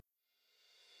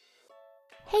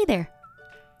Hey there!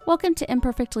 Welcome to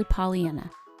Imperfectly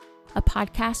Pollyanna, a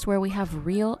podcast where we have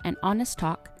real and honest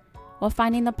talk while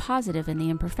finding the positive in the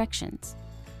imperfections,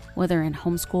 whether in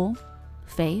homeschool,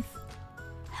 faith,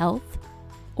 health,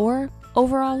 or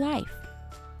overall life.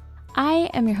 I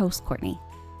am your host, Courtney,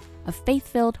 a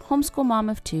faith-filled homeschool mom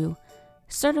of two,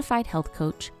 certified health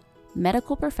coach,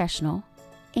 medical professional,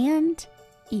 and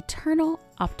eternal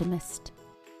optimist.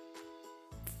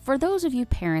 For those of you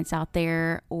parents out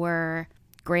there or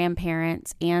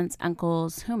grandparents, aunts,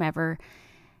 uncles, whomever,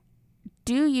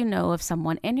 do you know of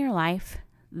someone in your life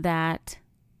that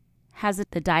has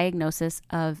the diagnosis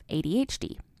of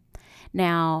ADHD?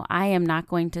 Now, I am not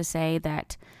going to say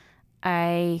that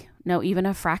I know even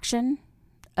a fraction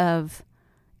of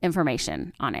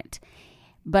information on it,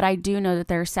 but I do know that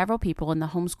there are several people in the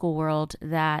homeschool world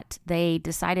that they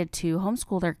decided to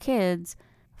homeschool their kids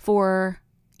for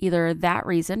either that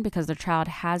reason, because their child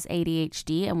has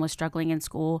ADHD and was struggling in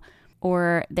school,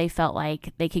 or they felt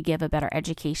like they could give a better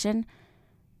education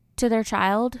to their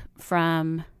child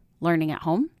from learning at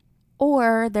home.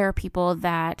 Or there are people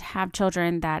that have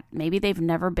children that maybe they've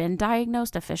never been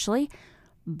diagnosed officially,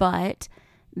 but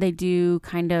they do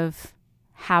kind of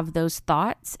have those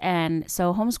thoughts. And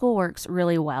so homeschool works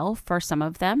really well for some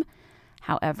of them.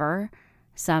 However,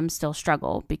 some still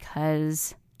struggle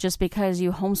because just because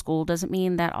you homeschool doesn't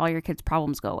mean that all your kids'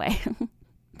 problems go away.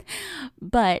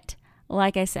 But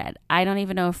like I said, I don't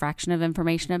even know a fraction of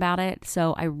information about it.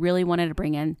 So I really wanted to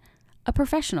bring in a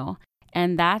professional.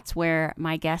 And that's where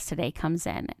my guest today comes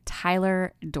in,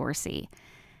 Tyler Dorsey.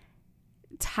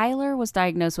 Tyler was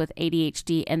diagnosed with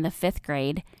ADHD in the 5th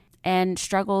grade and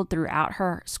struggled throughout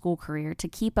her school career to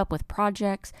keep up with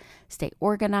projects, stay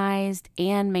organized,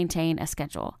 and maintain a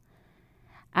schedule.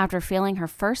 After failing her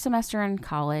first semester in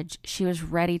college, she was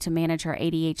ready to manage her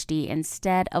ADHD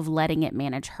instead of letting it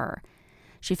manage her.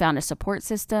 She found a support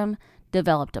system,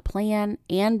 developed a plan,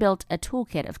 and built a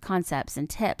toolkit of concepts and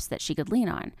tips that she could lean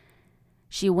on.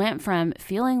 She went from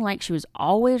feeling like she was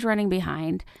always running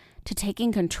behind to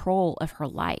taking control of her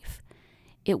life.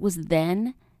 It was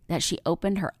then that she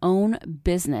opened her own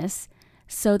business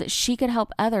so that she could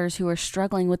help others who are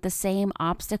struggling with the same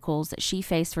obstacles that she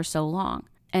faced for so long.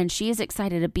 And she is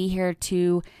excited to be here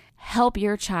to help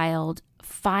your child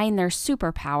find their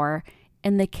superpower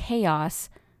in the chaos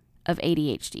of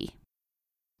ADHD.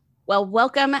 Well,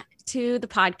 welcome to the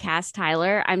podcast,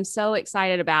 Tyler. I'm so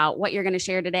excited about what you're going to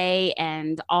share today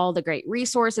and all the great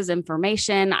resources,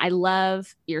 information. I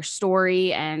love your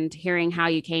story and hearing how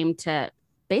you came to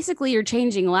basically you're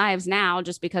changing lives now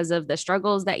just because of the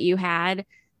struggles that you had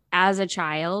as a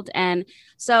child. And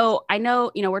so I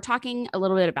know, we're talking a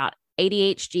little bit about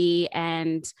ADHD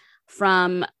and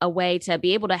from a way to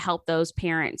be able to help those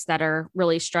parents that are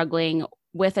really struggling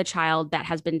with a child that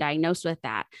has been diagnosed with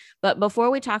that. But before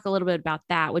we talk a little bit about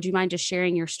that, would you mind just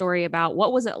sharing your story about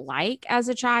what was it like as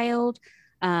a child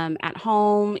at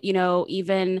home?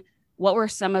 Even what were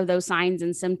some of those signs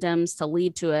and symptoms to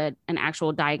lead to an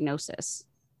actual diagnosis?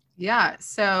 Yeah.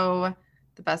 So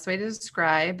the best way to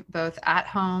describe both at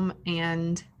home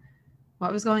and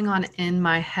what was going on in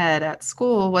my head at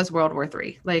school was World War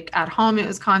III. Like at home, it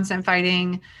was constant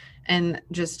fighting and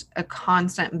just a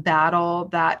constant battle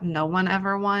that no one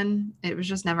ever won. It was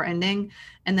just never ending.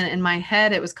 And then in my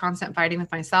head, it was constant fighting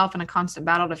with myself and a constant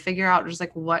battle to figure out just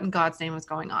like what in God's name was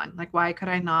going on. Like, why could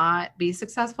I not be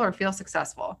successful or feel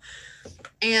successful?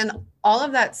 And all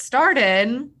of that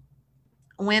started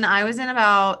when I was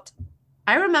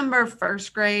I remember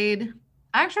 1st grade.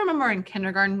 I actually remember in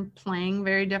kindergarten playing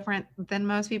very different than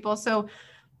most people. So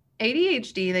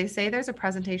ADHD, they say there's a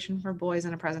presentation for boys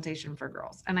and a presentation for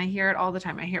girls. And I hear it all the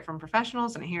time. I hear it from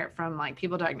professionals and I hear it from like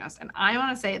people diagnosed. And I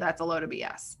want to say that's a load of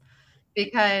BS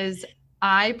because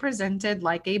I presented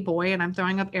like a boy, and I'm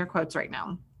throwing up air quotes right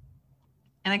now.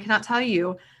 And I cannot tell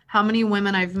you how many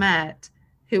women I've met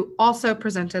who also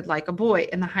presented like a boy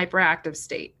in the hyperactive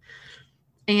state.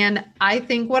 And I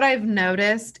think what I've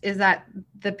noticed is that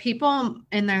the people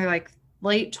in their like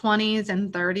late 20s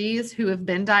and 30s who have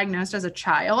been diagnosed as a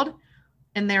child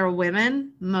and they're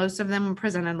women, most of them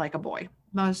presented like a boy.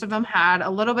 Most of them had a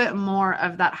little bit more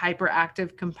of that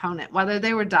hyperactive component. Whether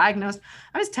they were diagnosed,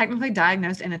 I was technically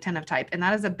diagnosed inattentive type, and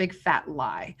that is a big fat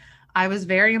lie. I was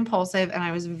very impulsive and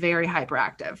I was very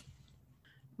hyperactive.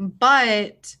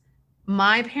 But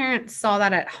my parents saw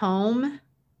that at home.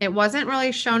 It wasn't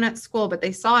really shown at school, but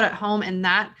they saw it at home. And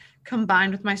that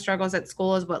combined with my struggles at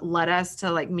school is what led us to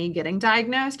like me getting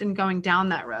diagnosed and going down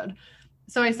that road.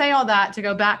 So I say all that to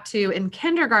go back to in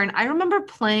kindergarten, I remember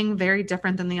playing very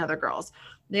different than the other girls.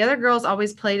 The other girls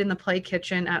always played in the play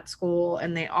kitchen at school,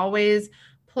 and they always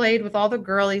played with all the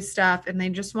girly stuff and they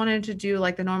just wanted to do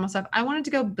like the normal stuff. I wanted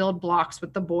to go build blocks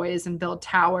with the boys and build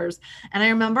towers. And I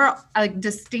remember like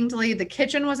distinctly the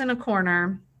kitchen was in a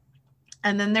corner.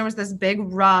 And then there was this big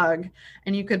rug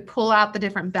and you could pull out the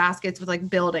different baskets with like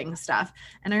building stuff.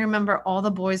 And I remember all the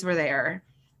boys were there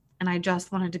and I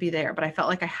just wanted to be there, but I felt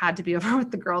like I had to be over with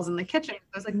the girls in the kitchen.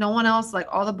 I was like, no one else, like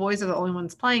all the boys are the only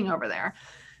ones playing over there.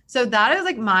 So that is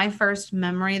like my first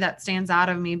memory that stands out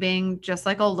of me being just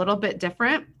like a little bit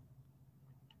different.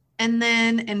 And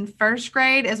then in first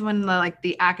grade is when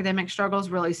the academic struggles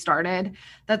really started.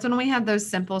 That's when we had those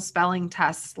simple spelling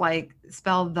tests, like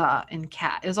spell the and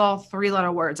cat. It was all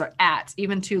 3-letter words, or at,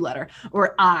 even 2-letter,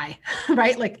 or I,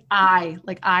 right? Like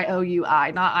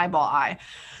IOUI, not eyeball I.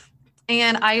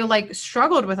 And I like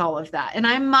struggled with all of that. And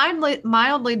I'm mildly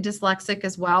dyslexic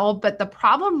as well. But the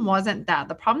problem wasn't that.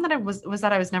 The problem that was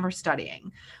that I was never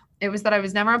studying. It was that I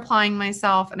was never applying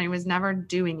myself and I was never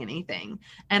doing anything.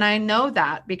 And I know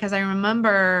that because I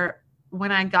remember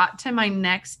when I got to my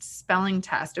next spelling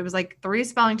test, it was like 3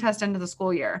 spelling tests into the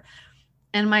school year.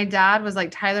 And my dad was like,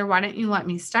 Tyler, why don't you let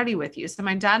me study with you? So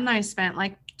my dad and I spent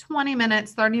like 20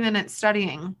 minutes, 30 minutes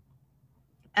studying.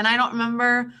 And I don't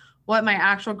remember what my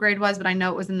actual grade was, but I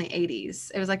know it was in the 80s.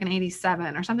 It was like an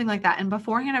 87 or something like that. And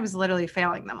beforehand, I was literally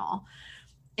failing them all.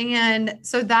 And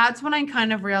so that's when I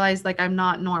kind of realized like I'm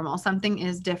not normal. Something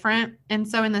is different. And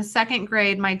so in the 2nd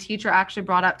grade, my teacher actually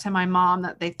brought up to my mom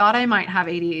that they thought I might have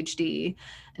ADHD.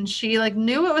 And she like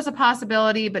knew it was a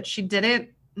possibility, but she didn't.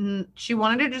 She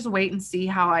wanted to just wait and see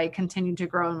how I continued to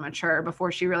grow and mature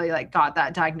before she really like got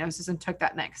that diagnosis and took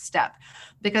that next step.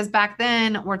 Because back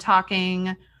then we're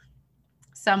talking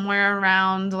somewhere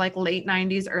around like late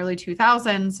 90s, early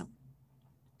 2000s.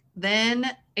 Then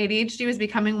ADHD was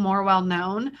becoming more well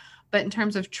known, but in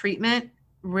terms of treatment,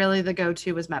 really the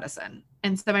go-to was medicine.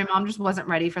 And so my mom just wasn't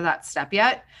ready for that step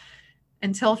yet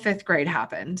until 5th grade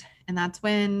happened. And that's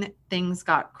when things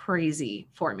got crazy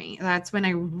for me. That's when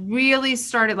I really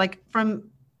started, like from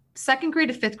 2nd grade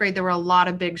to 5th grade, there were a lot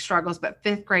of big struggles, but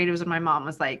 5th grade was when my mom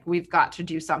was like, we've got to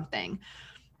do something.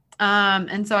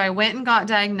 And so I went and got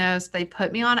diagnosed. They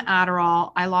put me on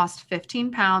Adderall. I lost 15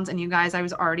 pounds. And you guys, I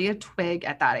was already a twig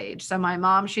at that age. So my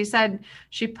mom, she said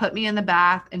she put me in the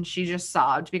bath and she just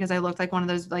sobbed because I looked like one of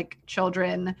those like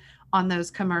children on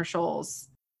those commercials.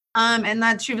 And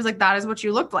that she was like, that is what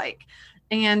you looked like.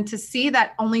 And to see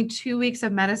that only 2 weeks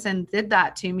of medicine did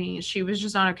that to me, she was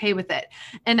just not okay with it.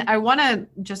 And I want to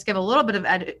just give a little bit of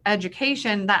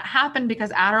education. That happened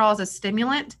because Adderall is a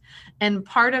stimulant. And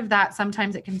part of that,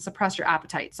 sometimes it can suppress your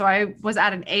appetite. So I was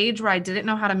at an age where I didn't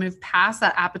know how to move past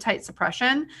that appetite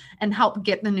suppression and help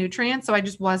get the nutrients. So I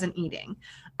just wasn't eating.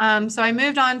 So I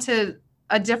moved on to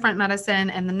a different medicine.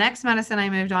 And the next medicine I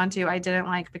moved on to, I didn't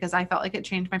like because I felt like it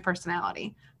changed my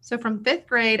personality. So from 5th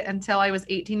grade until I was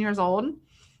 18 years old,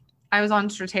 I was on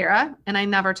Strattera and I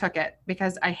never took it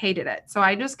because I hated it. So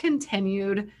I just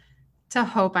continued to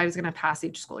hope I was going to pass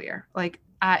each school year. Like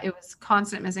it was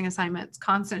constant missing assignments,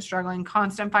 constant struggling,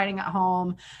 constant fighting at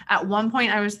home. At one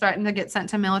point I was threatened to get sent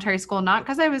to military school, not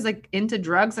because I was like into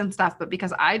drugs and stuff, but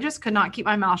because I just could not keep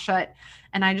my mouth shut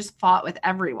and I just fought with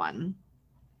everyone.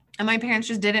 And my parents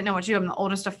just didn't know what to do. I'm the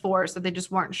oldest of 4, so they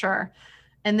just weren't sure.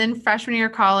 And then freshman year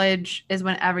of college is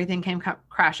when everything came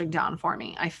crashing down for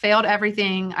me. I failed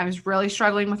everything. I was really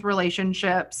struggling with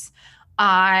relationships.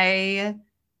 I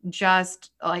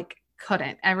just like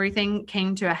couldn't. Everything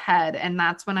came to a head. And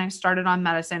that's when I started on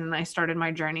medicine and I started my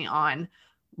journey on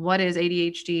what is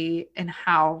ADHD and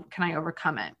how can I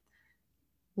overcome it.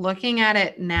 Looking at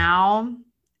it now,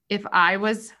 if I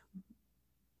was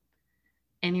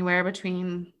anywhere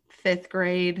between 5th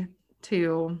grade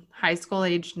to high school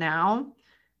age now,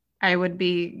 I would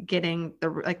be getting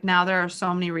like now there are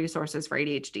so many resources for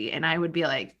ADHD and I would be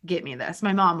like, get me this.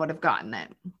 My mom would have gotten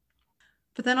it.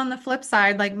 But then on the flip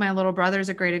side, like my little brother is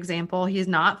a great example. He's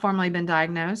not formally been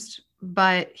diagnosed,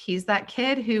 but he's that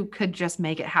kid who could just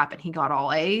make it happen. He got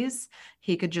all A's.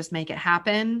 He could just make it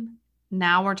happen.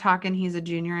 Now we're talking, he's a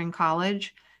junior in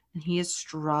college and he is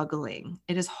struggling.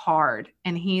 It is hard.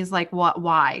 And he's like, what,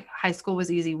 why? High school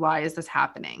was easy. Why is this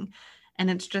happening? And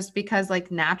it's just because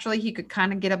like naturally he could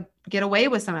kind of get away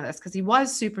with some of this because he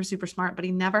was super, super smart, but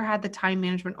he never had the time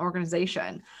management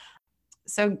organization.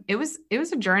 So it was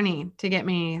a journey to get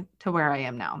me to where I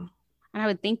am now. And I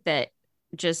would think that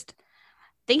just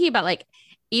thinking about like,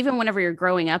 even whenever you're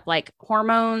growing up, like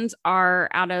hormones are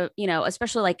out of,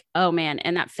 especially like, oh man,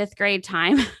 in that 5th grade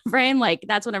time frame, like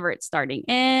that's whenever it's starting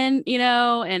in,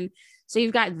 and so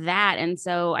you've got that. And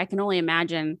so I can only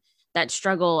imagine that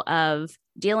struggle of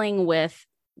dealing with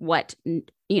what,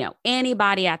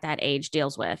 anybody at that age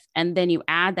deals with. And then you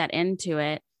add that into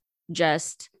it,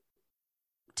 just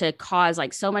to cause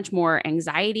like so much more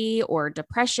anxiety or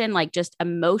depression, like just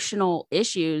emotional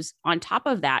issues on top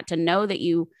of that, to know that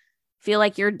you feel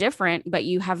like you're different, but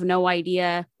you have no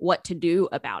idea what to do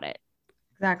about it.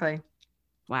 Exactly.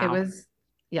 Wow.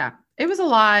 It was a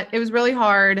lot. It was really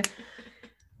hard.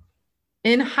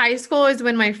 In high school is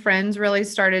when my friends really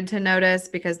started to notice,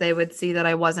 because they would see that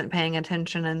I wasn't paying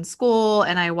attention in school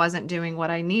and I wasn't doing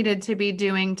what I needed to be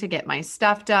doing to get my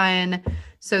stuff done.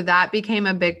 So that became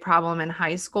a big problem in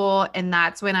high school. And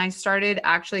that's when I started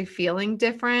actually feeling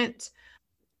different.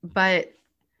 But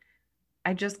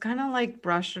I just kind of like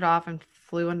brushed it off and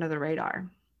flew under the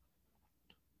radar.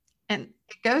 And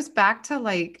it goes back to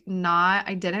like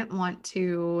I didn't want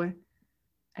to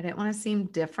seem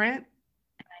different.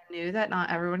 Knew that not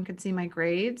everyone could see my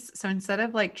grades. So instead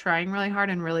of like trying really hard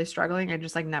and really struggling, I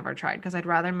just like never tried, because I'd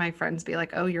rather my friends be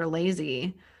like, oh, you're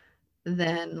lazy,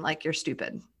 than like you're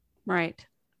stupid. Right.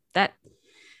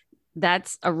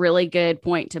 That's a really good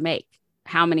point to make.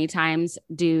 How many times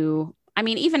even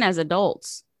as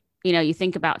adults, you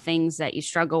think about things that you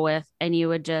struggle with and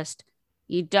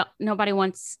nobody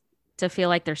wants to feel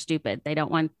like they're stupid. They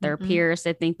don't want their peers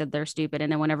to think that they're stupid. And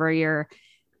then whenever you're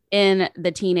in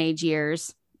the teenage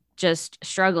years, just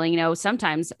struggling,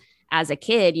 sometimes as a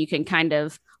kid, you can kind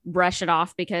of brush it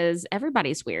off because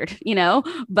everybody's weird,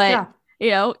 but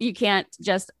you can't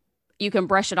just, you can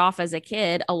brush it off as a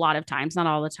kid a lot of times, not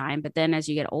all the time. But then as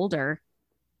you get older,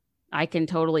 I can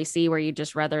totally see where you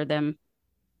just rather them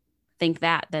think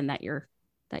that than that you're,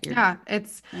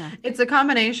 it's a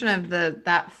combination of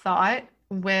that thought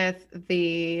with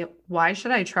the, why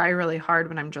should I try really hard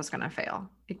when I'm just going to fail?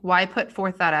 Like, why put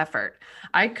forth that effort?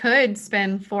 I could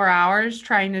spend 4 hours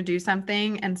trying to do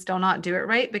something and still not do it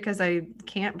right, because I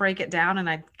can't break it down and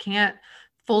I can't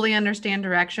fully understand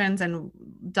directions and ...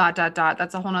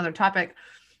 That's a whole nother topic,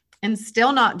 and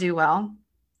still not do well.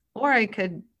 Or I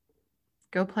could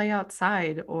go play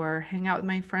outside or hang out with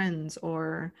my friends,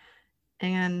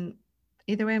 and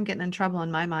either way, I'm getting in trouble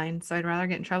in my mind. So I'd rather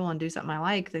get in trouble and do something I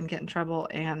like than get in trouble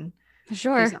and do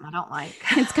something I don't like.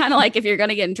 It's kind of like, if you're going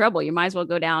to get in trouble, you might as well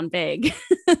go down big.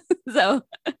 So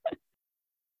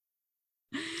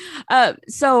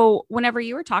whenever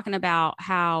you were talking about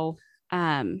how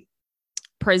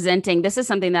presenting, this is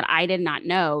something that I did not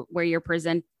know, where you're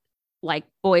present like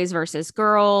boys versus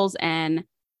girls and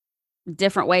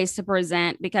different ways to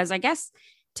present. Because I guess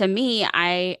to me,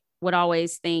 I would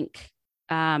always think,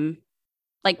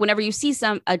 like whenever you see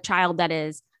a child that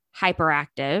is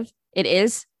hyperactive, it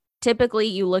is typically,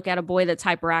 you look at a boy that's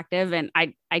hyperactive, and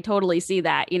I totally see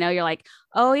that, you're like,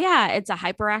 oh yeah, it's a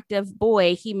hyperactive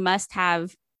boy, he must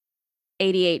have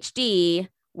ADHD,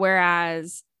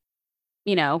 whereas,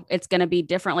 it's going to be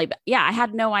differently. But yeah, I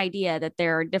had no idea that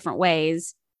there are different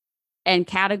ways and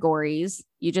categories.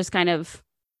 You just kind of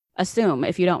assume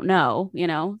if you don't know,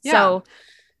 Yeah.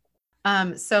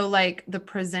 So like the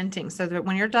presenting, so that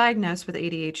when you're diagnosed with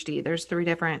ADHD, there's 3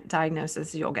 different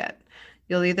diagnoses you'll get.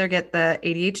 You'll either get the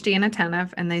ADHD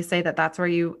inattentive, and they say that that's where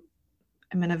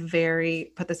I'm going to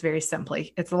put this very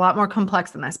simply. It's a lot more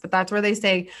complex than this, but that's where they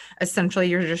say essentially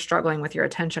you're just struggling with your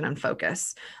attention and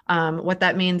focus. What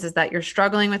that means is that you're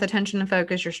struggling with attention and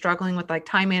focus. You're struggling with like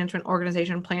time management,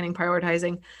 organization, planning,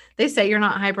 prioritizing. They say you're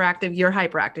not hyperactive. You're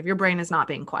hyperactive. Your brain is not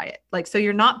being quiet. Like, so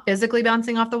you're not physically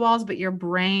bouncing off the walls, but your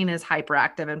brain is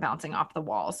hyperactive and bouncing off the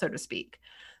walls, so to speak.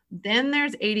 Then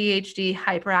there's ADHD,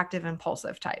 hyperactive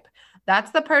impulsive type.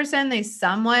 That's the person, they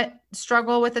somewhat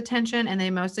struggle with attention, and they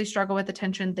mostly struggle with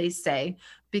attention, they say,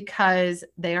 because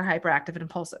they are hyperactive and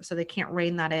impulsive. So they can't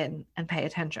rein that in and pay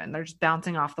attention. They're just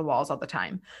bouncing off the walls all the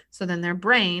time. So then their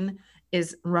brain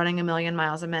is running a million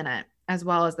miles a minute, as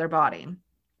well as their body.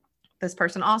 This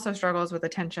person also struggles with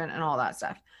attention and all that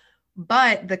stuff.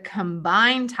 But the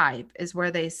combined type is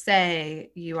where they say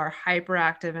you are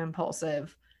hyperactive,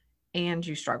 impulsive, and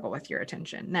you struggle with your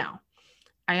attention. Now,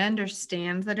 I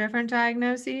understand the different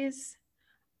diagnoses.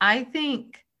 I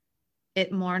think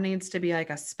it more needs to be like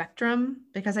a spectrum,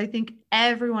 because I think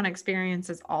everyone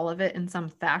experiences all of it in some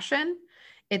fashion.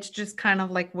 It's just kind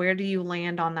of like, where do you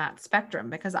land on that spectrum?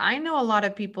 Because I know a lot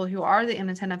of people who are the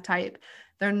inattentive type.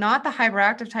 They're not the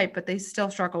hyperactive type, but they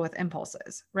still struggle with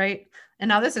impulses, right? And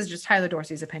now this is just Tyler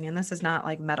Dorsey's opinion. This is not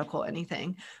like medical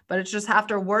anything, but it's just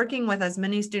after working with as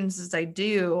many students as I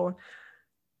do,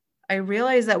 I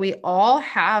realize that we all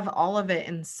have all of it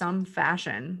in some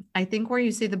fashion. I think where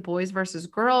you see the boys versus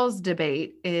girls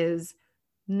debate is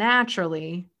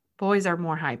naturally boys are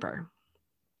more hyper.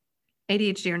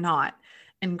 ADHD are not,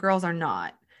 and girls are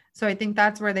not. So I think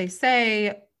that's where they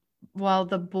say, well,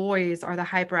 the boys are the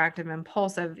hyperactive,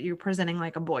 impulsive. You're presenting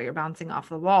like a boy, you're bouncing off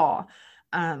the wall.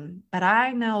 But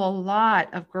I know a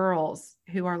lot of girls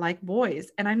who are like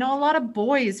boys, and I know a lot of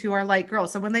boys who are like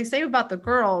girls. So when they say about the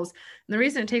girls, and the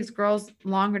reason it takes girls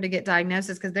longer to get diagnosed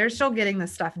is because they're still getting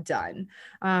this stuff done.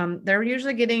 They're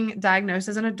usually getting diagnosed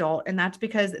as an adult, and that's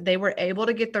because they were able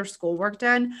to get their schoolwork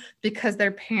done because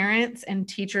their parents and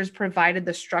teachers provided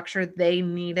the structure they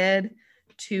needed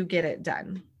to get it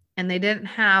done. And they didn't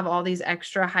have all these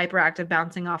extra hyperactive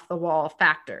bouncing off the wall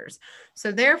factors.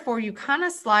 So therefore, you kind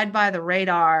of slide by the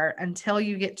radar until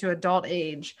you get to adult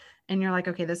age and you're like,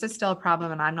 okay, this is still a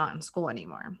problem and I'm not in school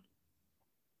anymore.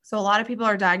 So a lot of people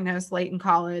are diagnosed late in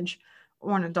college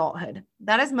or in adulthood.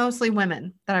 That is mostly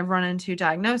women that I've run into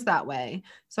diagnosed that way.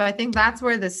 So I think that's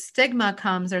where the stigma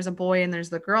comes. There's a boy and there's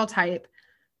the girl type.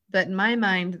 But in my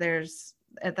mind,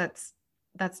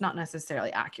 that's not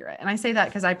necessarily accurate. And I say that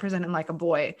because I presented like a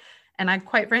boy, and I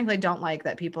quite frankly don't like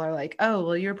that people are like, oh,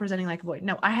 well, you're presenting like a boy.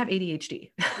 No, I have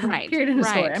ADHD. Right. Period in the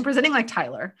story. I'm presenting like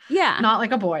Tyler. Yeah. Not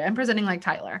like a boy. I'm presenting like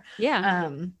Tyler. Yeah.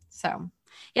 So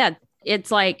yeah,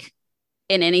 it's like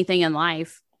in anything in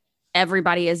life,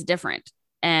 everybody is different,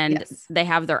 and they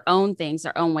have their own things,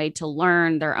 their own way to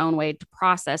learn, their own way to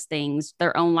process things,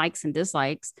 their own likes and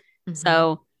dislikes. Mm-hmm.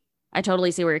 So I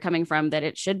totally see where you're coming from, that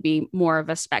it should be more of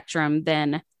a spectrum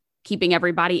than keeping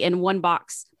everybody in one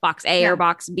box A or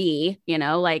box B,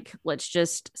 like, let's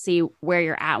just see where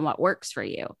you're at and what works for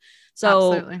you.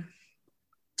 So absolutely.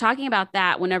 Talking about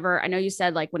that, I know you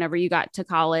said like whenever you got to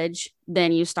college,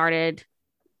 then you started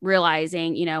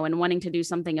realizing, and wanting to do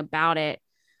something about it.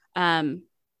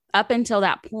 Up until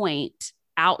that point,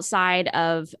 outside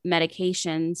of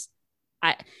medications,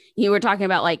 you were talking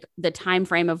about like the time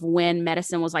frame of when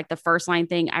medicine was like the first line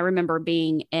thing. I remember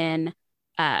being in,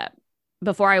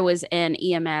 before I was in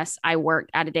EMS, I worked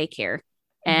at a daycare.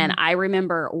 And I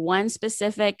remember one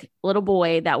specific little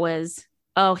boy that was,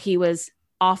 he was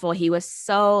awful. He was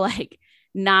so like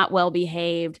not well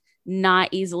behaved, not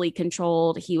easily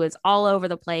controlled. He was all over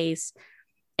the place.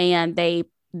 And they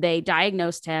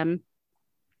diagnosed him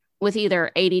with either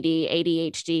ADD,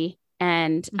 ADHD,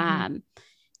 and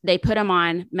they put him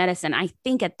on medicine. I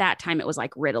think at that time it was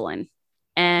like Ritalin,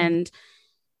 and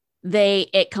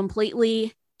it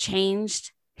completely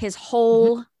changed his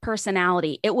whole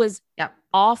personality. It was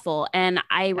awful. And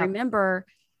I remember,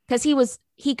 because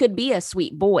he could be a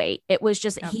sweet boy. It was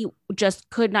just, he just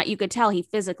could not, you could tell he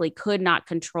physically could not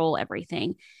control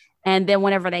everything. And then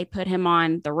whenever they put him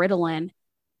on the Ritalin,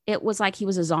 it was like he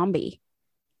was a zombie.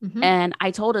 And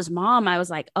I told his mom, I was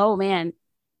like, oh man,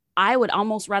 I would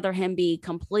almost rather him be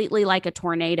completely like a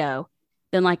tornado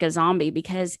than like a zombie,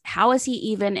 because how is he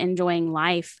even enjoying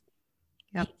life?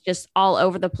 Just all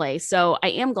over the place. So I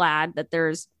am glad that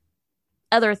there's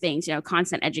other things,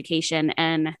 constant education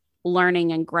and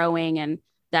learning and growing, and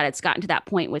that it's gotten to that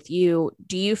point with you.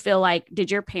 Do you feel like, did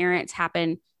your parents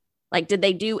did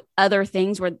they do other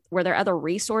things? Were there other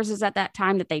resources at that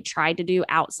time that they tried to do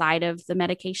outside of the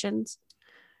medications?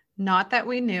 Not that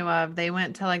we knew of. They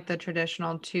went to like the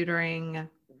traditional tutoring.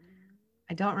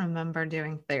 I don't remember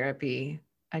doing therapy.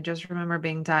 I just remember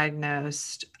being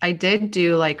diagnosed. I did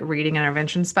do like reading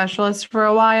intervention specialist for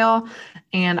a while,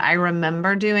 and I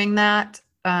remember doing that.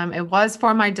 It was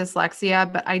for my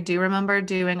dyslexia, but I do remember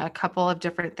doing a couple of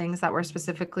different things that were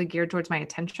specifically geared towards my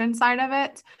attention side of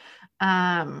it.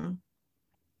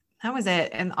 That was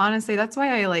it. And honestly, that's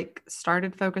why I like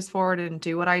started Focus Forward and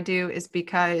do what I do, is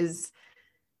because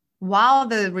while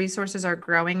the resources are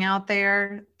growing out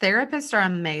there, therapists are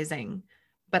amazing.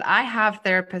 But I have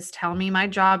therapists tell me my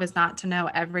job is not to know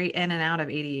every in and out of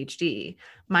ADHD.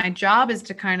 My job is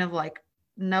to kind of like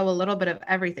know a little bit of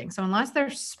everything. So unless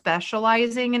they're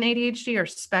specializing in ADHD or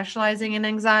specializing in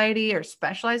anxiety or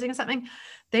specializing in something,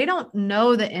 they don't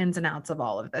know the ins and outs of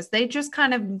all of this. They just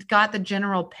kind of got the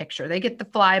general picture. They get the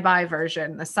flyby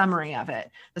version, the summary of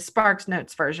it, the Spark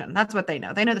Notes version. That's what they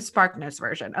know. They know the Spark Notes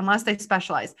version, unless they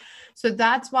specialize. So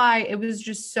that's why it was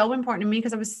just so important to me,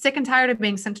 because I was sick and tired of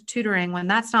being sent to tutoring when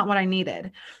that's not what I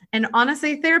needed. And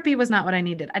honestly, therapy was not what I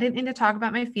needed. I didn't need to talk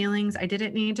about my feelings. I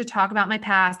didn't need to talk about my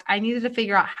past. I needed to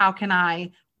figure out, how can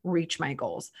I reach my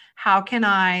goals? How can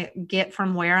I get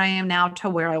from where I am now to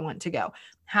where I want to go?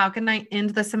 How can I end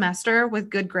the semester with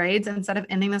good grades instead of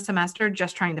ending the semester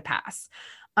just trying to pass?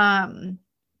 And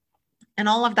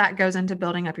all of that goes into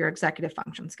building up your executive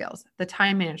function skills, the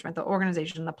time management, the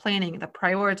organization, the planning, the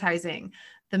prioritizing,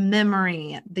 the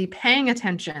memory, the paying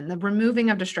attention, the removing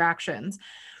of distractions.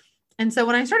 And so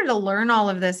when I started to learn all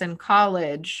of this in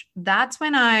college, that's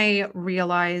when I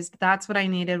realized that's what I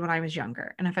needed when I was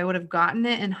younger. And if I would have gotten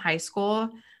it in high school,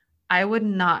 I would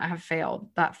not have failed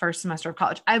that first semester of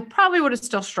college. I probably would have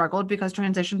still struggled, because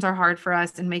transitions are hard for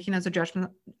us and making those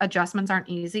adjustments aren't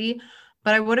easy.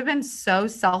 but I would have been so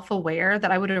self-aware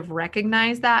that I would have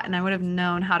recognized that and I would have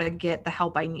known how to get the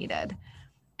help I needed.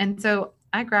 And so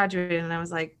I graduated and I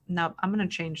was like, nope, I'm going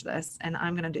to change this and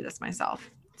I'm going to do this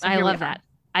myself. So I love that.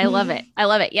 I love it. I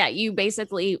love it. Yeah. You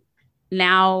basically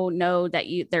now know that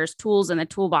there's tools in the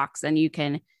toolbox and you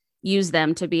can use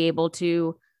them to be able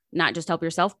to not just help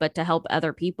yourself, but to help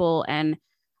other people. And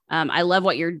I love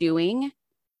what you're doing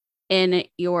in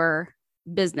your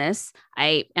business.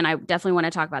 I definitely want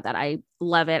to talk about that. I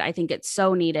love it. I think it's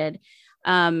so needed.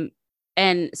 And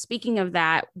speaking of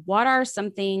that, what are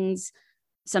some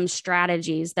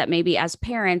strategies that maybe as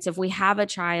parents, if we have a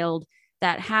child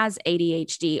that has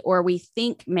ADHD or we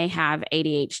think may have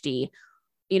ADHD,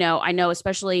 I know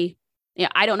especially,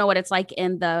 I don't know what it's like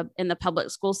in the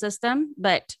public school system,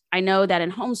 but I know that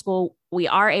in homeschool, we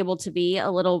are able to be a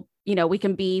little, we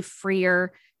can be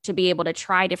freer to be able to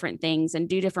try different things and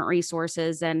do different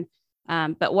resources. And,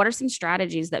 but what are some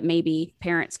strategies that maybe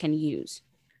parents can use?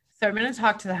 So I'm going to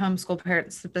talk to the homeschool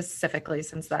parents specifically,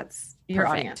 since that's your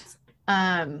audience.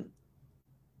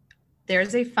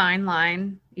 There's a fine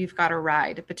line you've got to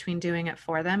ride between doing it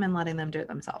for them and letting them do it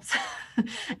themselves.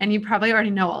 And you probably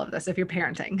already know all of this if you're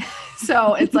parenting.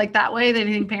 So it's like that way they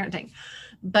think parenting,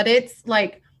 but it's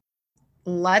like,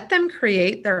 let them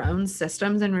create their own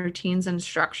systems and routines and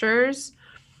structures.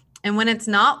 And when it's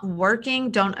not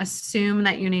working, don't assume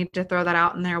that you need to throw that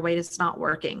out in their way. It's not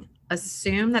working.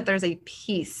 Assume that there's a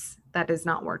piece that is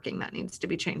not working that needs to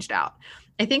be changed out.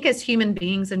 I think as human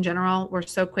beings in general, we're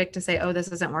so quick to say, oh, this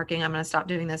isn't working, I'm going to stop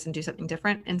doing this and do something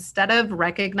different, instead of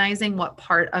recognizing what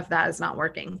part of that is not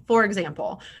working. For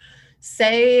example,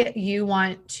 say you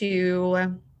want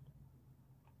to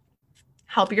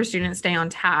help your students stay on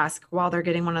task while they're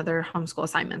getting one of their homeschool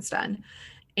assignments done.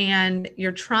 And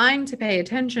you're trying to pay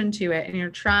attention to it. And you're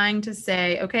trying to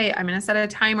say, okay, I'm going to set a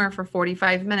timer for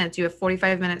 45 minutes. You have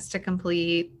 45 minutes to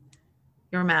complete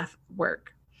your math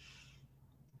work.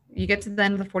 You get to the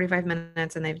end of the 45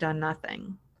 minutes and they've done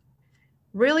nothing.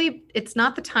 Really, it's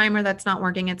not the timer that's not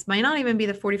working. It might not even be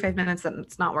the 45 minutes that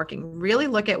it's not working. Really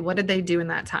look at, what did they do in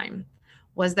that time?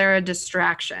 Was there a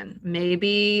distraction?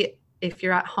 Maybe if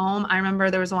you're at home, I remember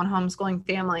there was one homeschooling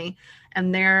family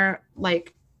and they're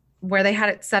like, where they had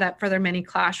it set up for their mini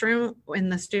classroom when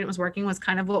the student was working was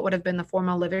kind of what would have been the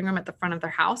formal living room at the front of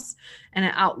their house. And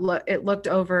it looked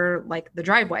over like the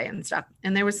driveway and stuff.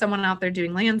 And there was someone out there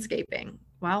doing landscaping.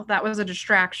 Well, that was a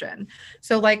distraction.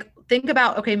 So like, think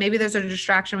about, okay, maybe there's a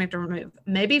distraction we have to remove.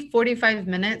 Maybe 45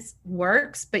 minutes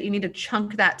works, but you need to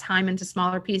chunk that time into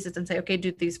smaller pieces and say, okay,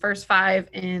 do these first 5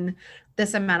 in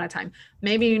this amount of time.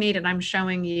 Maybe you need, and I'm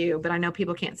showing you, but I know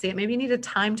people can't see it. Maybe you need a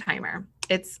time timer.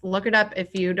 Look it up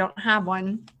if you don't have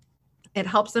one. It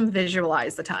helps them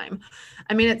visualize the time.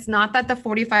 I mean, it's not that the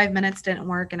 45 minutes didn't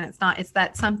work, and it's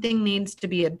that something needs to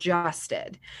be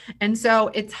adjusted. And so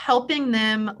it's helping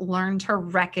them learn to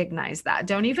recognize that.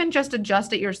 Don't even just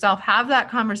adjust it yourself. Have that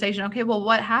conversation. Okay, well,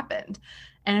 what happened?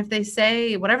 And if they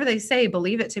say whatever they say,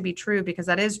 believe it to be true, because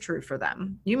that is true for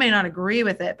them. You may not agree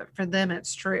with it, but for them,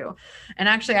 it's true. And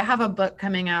actually, I have a book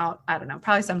coming out, I don't know,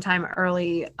 probably sometime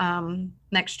early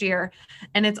next year.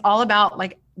 And it's all about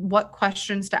like what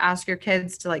questions to ask your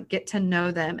kids to like get to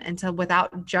know them and to,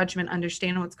 without judgment,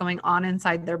 understand what's going on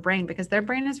inside their brain, because their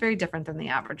brain is very different than the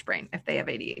average brain if they have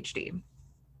ADHD.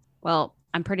 Well,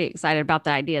 I'm pretty excited about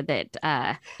the idea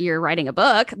that you're writing a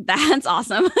book. That's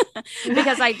awesome.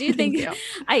 Because I do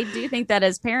think that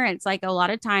as parents, like a lot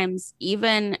of times,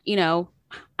 even,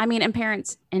 and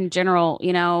parents in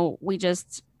general, we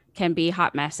just can be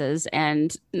hot messes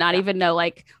and not even know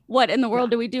like what in the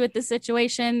world do we do with this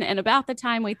situation. And about the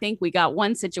time we think we got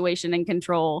one situation in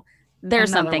control,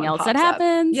 there's something else that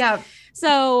happens. Yeah.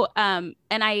 So, and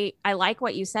I like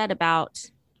what you said about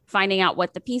finding out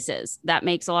what the piece is. That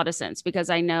makes a lot of sense, because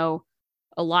I know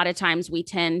a lot of times we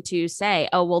tend to say,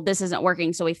 oh, well, this isn't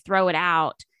working, so we throw it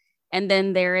out. And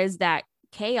then there is that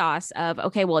chaos of,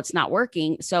 okay, well, it's not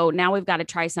working, so now we've got to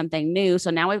try something new.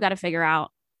 So now we've got to figure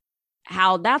out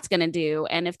how that's going to do.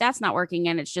 And if that's not working,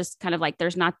 and it's just kind of like,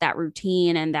 there's not that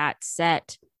routine and that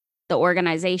set, the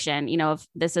organization, if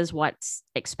this is what's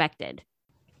expected.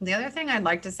 The other thing I'd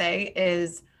like to say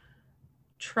is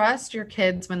trust your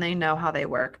kids when they know how they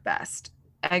work best.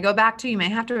 I go back to, you may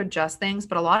have to adjust things,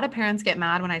 but a lot of parents get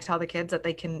mad when I tell the kids that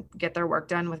they can get their work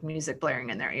done with music blaring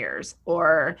in their ears,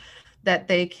 or that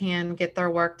they can get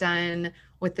their work done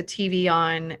with the TV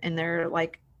on, and they're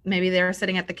like, maybe they're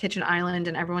sitting at the kitchen island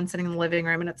and everyone's sitting in the living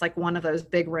room and it's like one of those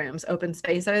big rooms, open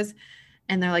spaces.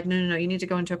 And they're like, no, you need to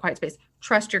go into a quiet space.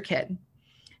 Trust your kid,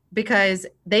 because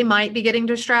they might be getting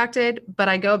distracted, but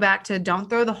I go back to, don't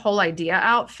throw the whole idea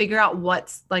out, figure out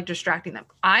what's like distracting them.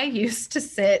 I used to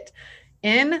sit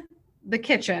in the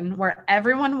kitchen where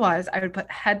everyone was, I would put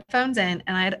headphones in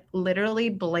and I'd literally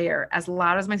blare as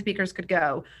loud as my speakers could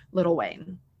go, Lil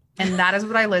Wayne. And that is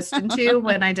what I listened to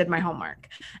when I did my homework.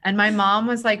 And my mom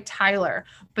was like, Tyler.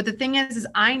 But the thing is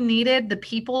I needed the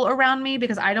people around me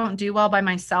because I don't do well by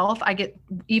myself. I get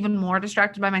even more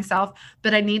distracted by myself,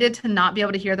 but I needed to not be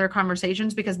able to hear their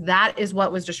conversations because that is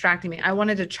what was distracting me. I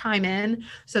wanted to chime in.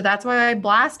 So that's why I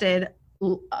blasted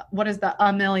what is the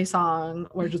Millie song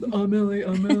where just Millie.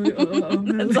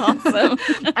 That's awesome.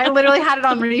 I literally had it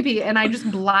on repeat and I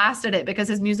just blasted it because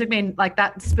his music made like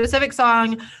that specific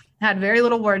song had very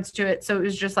little words to it. So it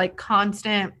was just like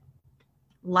constant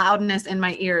loudness in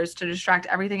my ears to distract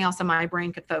everything else so my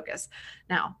brain could focus.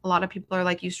 Now, a lot of people are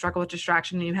like, you struggle with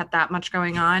distraction and you had that much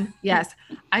going on. Yes,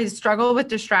 I struggle with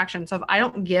distraction. So if I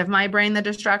don't give my brain the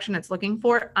distraction it's looking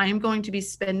for, I'm going to be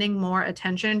spending more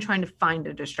attention trying to find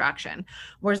a distraction.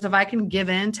 Whereas if I can give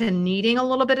in to needing a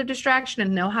little bit of distraction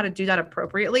and know how to do that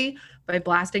appropriately by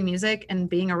blasting music and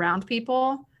being around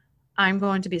people, I'm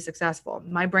going to be successful.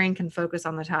 My brain can focus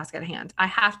on the task at hand. I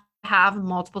have to have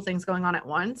multiple things going on at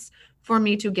once for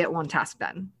me to get one task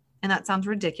done. And that sounds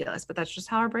ridiculous, but that's just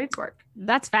how our brains work.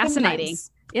 That's fascinating.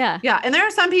 Sometimes. Yeah. Yeah. And there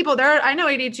are some people I know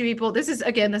ADHD people, this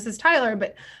is Tyler,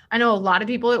 but I know a lot of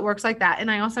people it works like that. And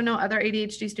I also know other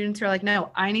ADHD students who are like,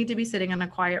 no, I need to be sitting in a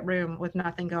quiet room with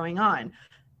nothing going on.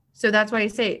 So that's why I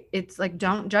say it's like,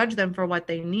 don't judge them for what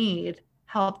they need.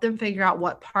 Help them figure out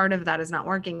what part of that is not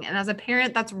working. And as a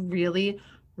parent, that's really,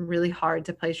 really hard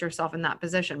to place yourself in that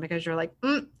position because you're like,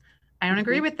 I don't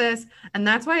agree with this. And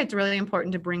that's why it's really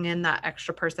important to bring in that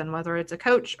extra person, whether it's a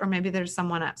coach or maybe there's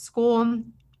someone at school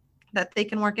that they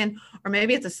can work in, or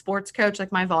maybe it's a sports coach.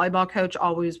 Like my volleyball coach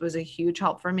always was a huge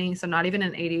help for me. So not even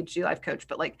an ADHD life coach,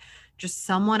 but like just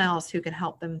someone else who can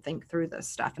help them think through this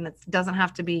stuff. And it doesn't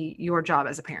have to be your job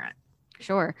as a parent.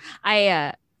 Sure.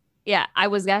 I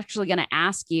was actually going to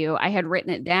ask you, I had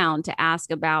written it down to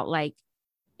ask about like,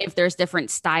 if there's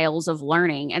different styles of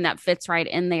learning, and that fits right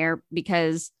in there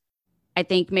because I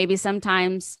think maybe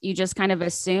sometimes you just kind of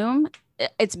assume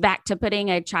it's back to putting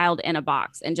a child in a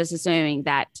box and just assuming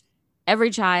that every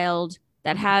child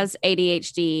that has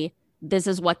ADHD, this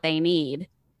is what they need.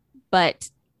 But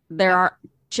there are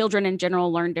children in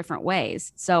general learn different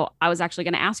ways. So I was actually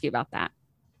going to ask you about that.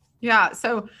 Yeah.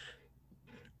 So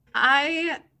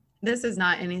this is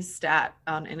not any stat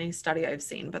on any study I've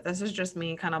seen, but this is just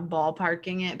me kind of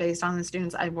ballparking it based on the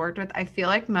students I've worked with. I feel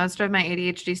like most of my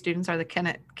ADHD students are the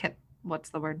what's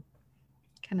the word?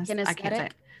 Kinesthetic. I can't say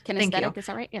it. Kinesthetic, is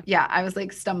that right? Yeah. Yeah, I was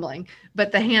like stumbling,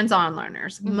 but the hands-on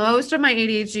learners. Mm-hmm. Most of my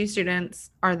ADHD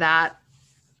students are that.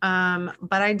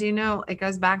 But I do know it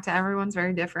goes back to everyone's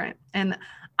very different. And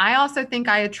I also think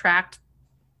I attract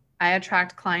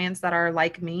clients that are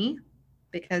like me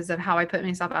because of how I put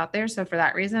myself out there. So for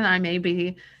that reason, I may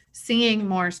be seeing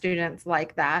more students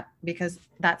like that because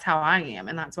that's how I am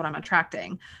and that's what I'm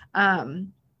attracting.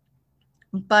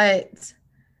 But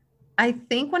I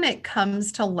think when it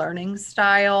comes to learning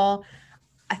style,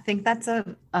 I think that's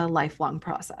a lifelong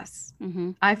process.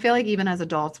 Mm-hmm. I feel like even as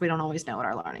adults, we don't always know what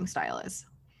our learning style is.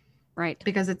 Right.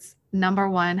 Because it's number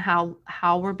one, how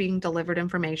we're being delivered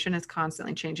information is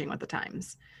constantly changing with the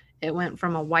times. It went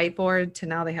from a whiteboard to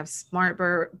now they have smart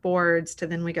boards to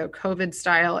then we go COVID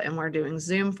style and we're doing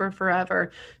Zoom for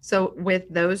forever. So with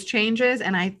those changes,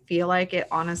 and I feel like it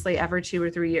honestly every 2 or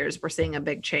 3 years, we're seeing a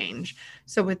big change.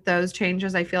 So with those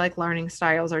changes, I feel like learning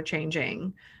styles are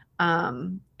changing.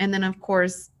 And then of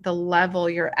course, the level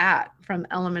you're at from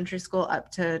elementary school up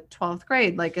to 12th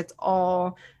grade, like it's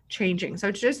all changing. So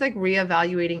it's just like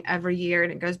reevaluating every year.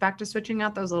 And it goes back to switching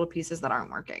out those little pieces that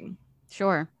aren't working.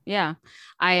 Sure. Yeah.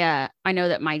 I know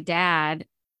that my dad,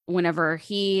 whenever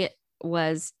he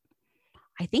was,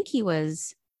 I think he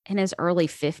was in his early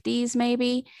 50s,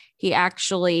 maybe, he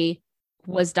actually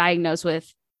was diagnosed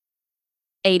with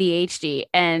ADHD.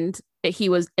 And it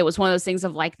was one of those things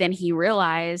of like, then he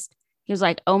realized, he was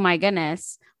like, oh my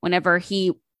goodness, whenever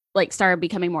he like started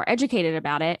becoming more educated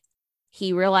about it,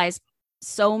 he realized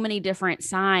so many different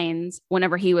signs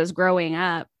whenever he was growing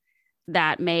up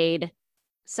that made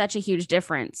such a huge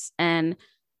difference. And,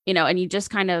 and you just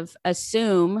kind of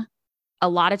assume a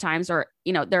lot of times, or,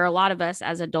 there are a lot of us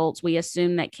as adults, we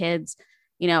assume that kids,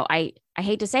 I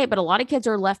hate to say it, but a lot of kids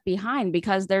are left behind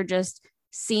because they're just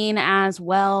seen as,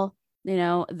 well,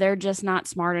 they're just not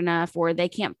smart enough, or they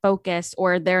can't focus,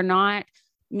 or they're not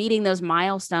meeting those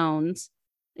milestones.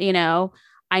 I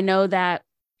know that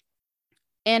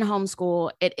in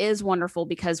homeschool, it is wonderful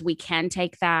because we can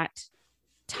take that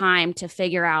time to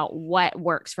figure out what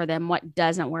works for them, what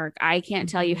doesn't work. I can't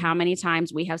tell you how many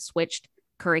times we have switched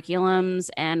curriculums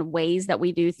and ways that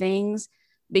we do things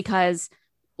because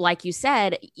like you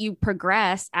said, you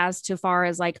progress as to far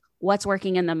as like what's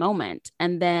working in the moment.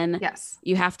 And then Yes.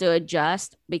 you have to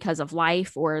adjust because of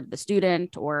life or the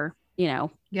student or, Yeah.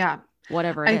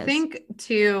 whatever it I is. think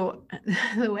too,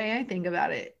 the way I think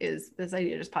about it is this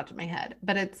idea just popped in my head,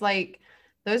 but it's like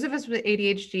those of us with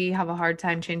ADHD have a hard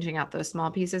time changing out those small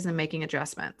pieces and making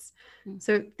adjustments.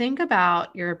 So think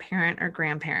about your parent or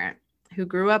grandparent who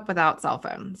grew up without cell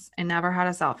phones and never had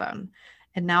a cell phone.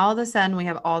 And now all of a sudden we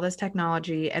have all this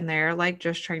technology and they're like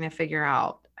just trying to figure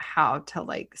out how to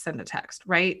like send a text,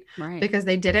 right? Right. Because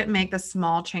they didn't make the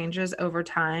small changes over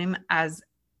time as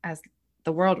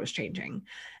the world was changing.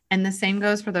 And the same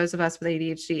goes for those of us with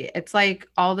ADHD. It's like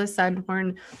all of a sudden we're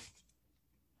in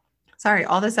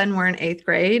 8th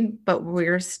grade, but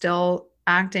we're still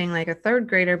acting like a 3rd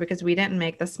grader because we didn't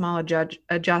make the small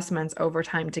adjustments over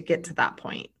time to get to that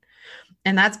point.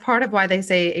 And that's part of why they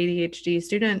say ADHD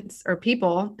students or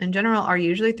people in general are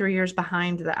usually 3 years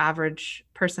behind the average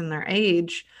person their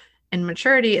age in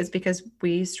maturity, is because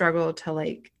we struggle to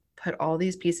like put all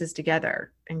these pieces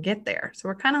together and get there. So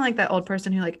we're kind of like that old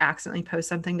person who like accidentally posts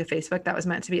something to Facebook that was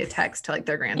meant to be a text to like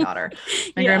their granddaughter.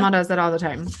 My grandma does that all the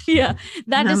time. Yeah.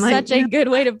 That is like, such a good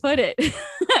way to put it.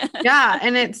 Yeah.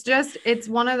 And it's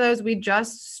one of those, we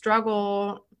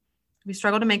struggle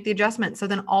to make the adjustment. So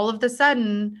then all of a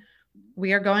sudden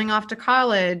we are going off to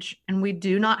college and we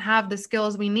do not have the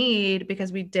skills we need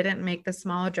because we didn't make the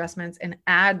small adjustments and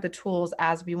add the tools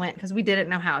as we went, because we didn't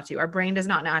know how to. Our brain does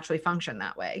not naturally function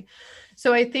that way.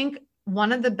 So I think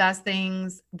one of the best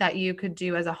things that you could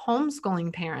do as a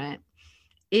homeschooling parent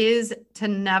is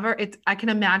to I can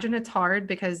imagine it's hard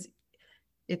because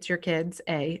it's your kids,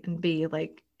 A, and B,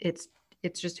 like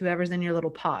it's just whoever's in your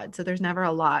little pod. So there's never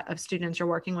a lot of students you're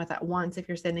working with at once if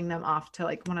you're sending them off to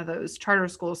like one of those charter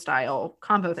school style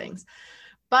combo things.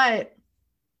 But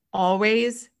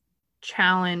always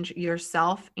challenge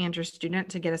yourself and your student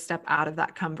to get a step out of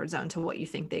that comfort zone to what you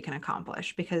think they can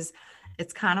accomplish, because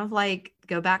it's kind of like,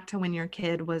 go back to when your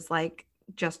kid was like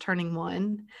just turning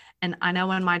 1. And I know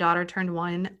when my daughter turned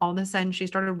 1, all of a sudden she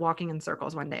started walking in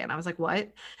circles one day. And I was like,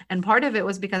 what? And part of it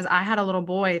was because I had a little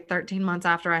boy 13 months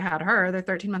after I had her. They're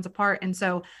 13 months apart. And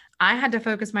so I had to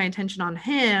focus my attention on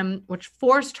him, which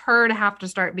forced her to have to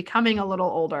start becoming a little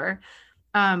older,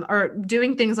 or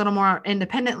doing things a little more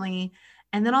independently.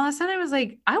 And then all of a sudden I was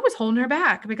like, I was holding her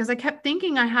back because I kept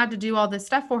thinking I had to do all this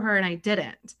stuff for her and I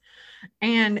didn't.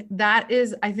 And that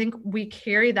is, I think we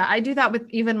carry that. I do that with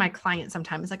even my clients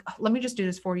sometimes. It's like, oh, let me just do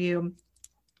this for you.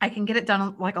 I can get it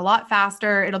done like a lot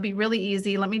faster. It'll be really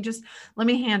easy. Let me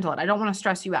handle it. I don't want to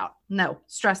stress you out. No,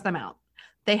 stress them out.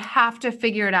 They have to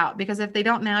figure it out, because if they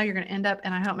don't now, you're going to end up,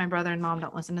 and I hope my brother and mom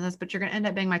don't listen to this, but you're going to end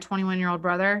up being my 21-year-old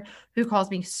brother who calls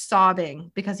me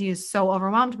sobbing because he is so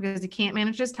overwhelmed because he can't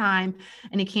manage his time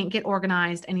and he can't get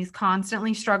organized and he's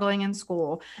constantly struggling in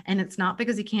school. And it's not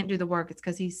because he can't do the work. It's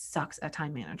because he sucks at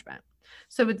time management.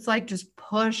 So it's like, just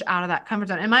push out of that comfort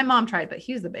zone. And my mom tried, but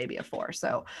he's the baby of 4.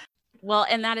 So well,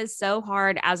 and that is so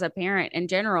hard as a parent in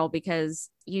general, because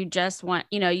you just want,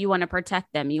 you want to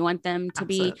protect them. You want them to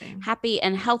Absolutely. be happy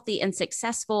and healthy and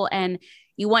successful, and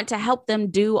you want to help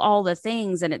them do all the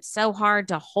things. And it's so hard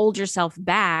to hold yourself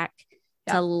back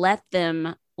to let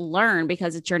them learn,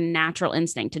 because it's your natural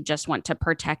instinct to just want to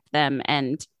protect them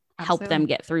and help them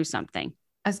get through something.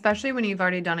 Especially when you've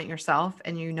already done it yourself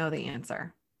and you know the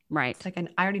answer. Right. It's like,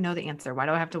 I already know the answer. Why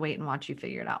do I have to wait and watch you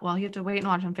figure it out? Well, you have to wait and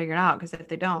watch them figure it out, because if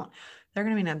they don't, they're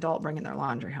going to be an adult bringing their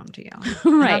laundry home to you.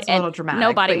 Right. That's a little dramatic.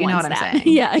 Nobody but you know wants what that. I'm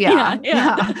saying.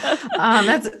 Yeah.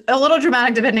 That's a little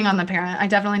dramatic depending on the parent. I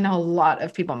definitely know a lot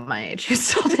of people my age who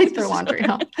still take their laundry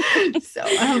home. So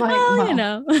I'm like,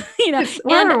 well,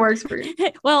 whatever works for you.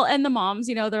 Well, and the moms,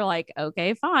 they're like,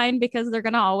 okay, fine, because they're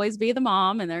going to always be the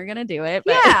mom and they're going to do it.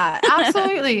 But. Yeah,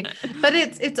 absolutely. But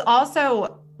it's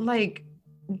also like,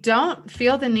 don't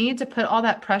feel the need to put all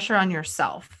that pressure on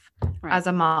yourself as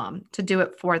a mom to do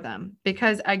it for them,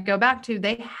 because I go back to,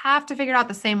 they have to figure it out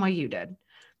the same way you did.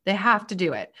 They have to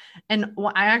do it. And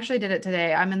I actually did it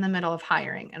today. I'm in the middle of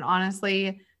hiring, and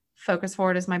honestly, Focus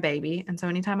Forward is my baby. And so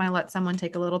anytime I let someone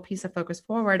take a little piece of Focus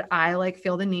Forward, I like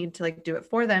feel the need to like do it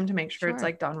for them, to make sure it's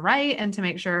like done right, and to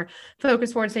make sure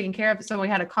Focus Forward is taken care of. So we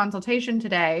had a consultation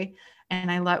today, and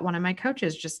I let one of my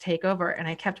coaches just take over, and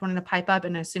I kept wanting to pipe up.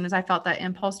 And as soon as I felt that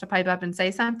impulse to pipe up and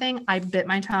say something, I bit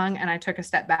my tongue and I took a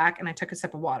step back and I took a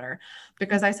sip of water,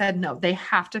 because I said, no, they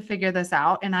have to figure this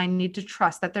out. And I need to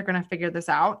trust that they're going to figure this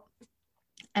out.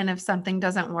 And if something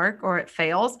doesn't work or it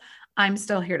fails, I'm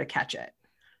still here to catch it.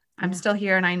 I'm still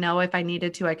here. And I know if I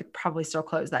needed to, I could probably still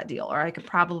close that deal, or I could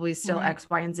probably still X,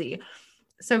 Y, and Z.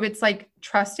 So it's like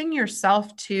trusting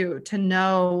yourself too, to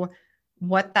know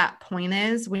what that point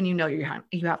is when you know you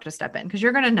have to step in, because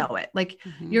you're going to know it. Like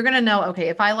Mm-hmm. you're going to know, okay,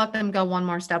 if I let them go one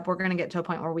more step, we're going to get to a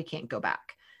point where we can't go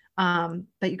back.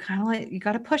 But you kind of like, you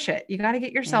got to push it. You got to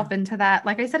get yourself into that.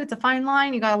 Like I said, it's a fine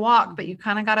line. You got to walk, but you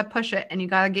kind of got to push it, and you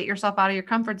got to get yourself out of your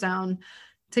comfort zone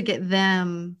to get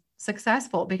them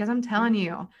successful. Because I'm telling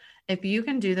you, if you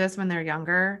can do this when they're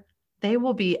younger, they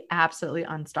will be absolutely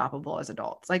unstoppable as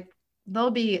adults. Like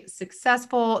they'll be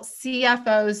successful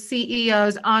CFOs,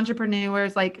 CEOs,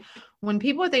 entrepreneurs. Like when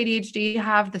people with ADHD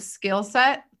have the skill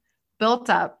set built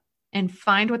up and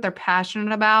find what they're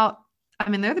passionate about, I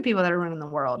mean, they're the people that are running the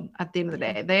world at the end of the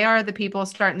day. They are the people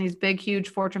starting these big, huge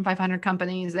Fortune 500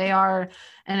 companies. They are,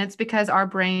 and it's because our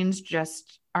brains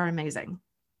just are amazing.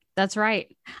 That's right.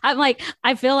 I'm like,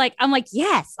 I feel like, I'm like,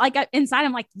 yes, like inside,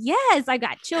 I'm like, yes, I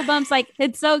got chill bumps. Like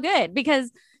it's so good because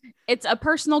it's a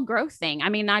personal growth thing. I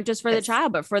mean, not just for the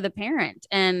child, but for the parent.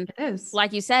 And it is,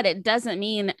 like you said, it doesn't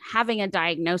mean having a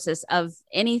diagnosis of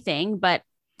anything, but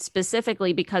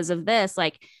specifically because of this,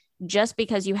 like just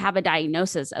because you have a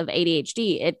diagnosis of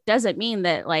ADHD, it doesn't mean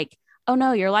that like, oh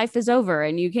no, your life is over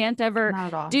and you can't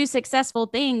ever do successful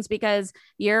things, because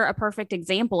you're a perfect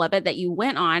example of it, that you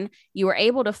went on, you were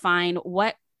able to find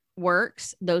what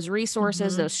works, those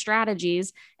resources, those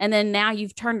strategies. And then now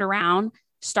you've turned around,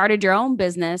 started your own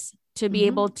business to be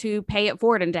able to pay it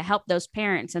forward and to help those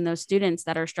parents and those students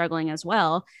that are struggling as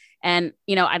well. And,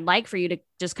 you know, I'd like for you to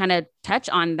just kind of touch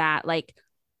on that. Like,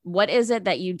 what is it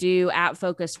that you do at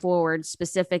Focus Forward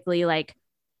specifically? Like,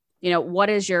 you know, what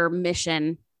is your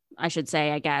mission, I should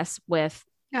say, I guess, with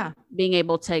being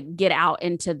able to get out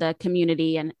into the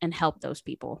community and help those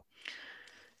people?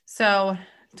 So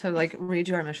to like read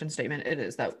you our mission statement, it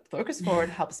is that Focus Forward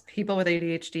helps people with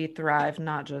ADHD thrive,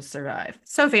 not just survive.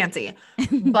 So fancy.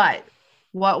 But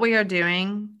what we are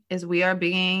doing is we are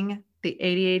being the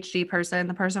ADHD person,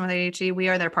 the person with ADHD, we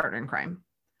are their partner in crime.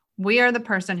 We are the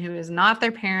person who is not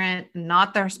their parent,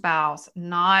 not their spouse,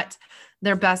 not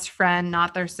their best friend,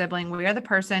 not their sibling. We are the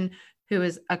person who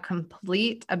is a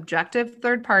complete objective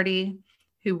third party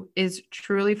who is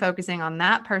truly focusing on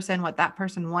that person, what that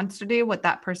person wants to do, what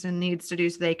that person needs to do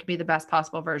so they can be the best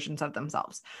possible versions of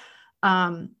themselves.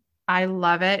 I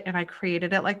love it. And I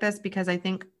created it like this because I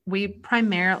think we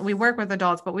work with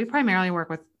adults, but we primarily work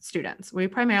with students. We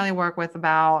primarily work with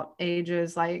about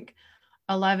ages like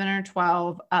 11 or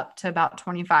 12 up to about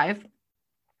 25.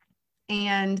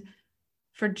 And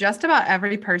for just about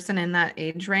every person in that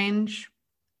age range,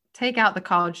 take out the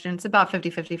college students, about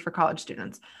 50-50 for college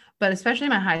students, but especially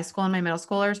my high school and my middle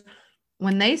schoolers,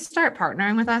 when they start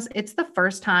partnering with us, it's the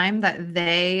first time that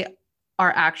they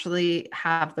are actually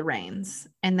have the reins,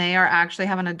 and they are actually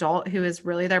have an adult who is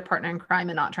really their partner in crime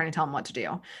and not trying to tell them what to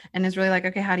do. And is really like,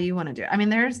 okay, how do you want to do it? I mean,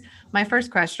 there's my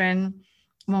first question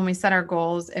when we set our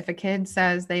goals. If a kid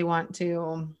says they want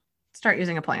to start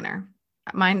using a planner,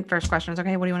 my first question is,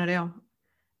 okay, what do you want to do?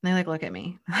 And they like, look at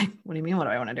me like, what do you mean? What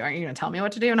do I want to do? Are you going to tell me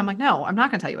what to do? And I'm like, no, I'm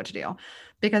not going to tell you what to do,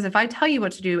 because if I tell you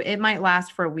what to do, it might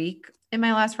last for a week. It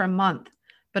might last for a month,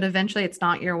 but eventually it's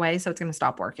not your way. So it's going to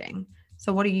stop working.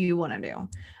 So what do you want to do?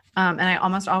 And I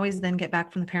almost always then get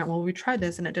back from the parent, well, we tried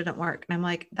this and it didn't work. And I'm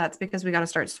like, that's because we got to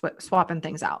start swapping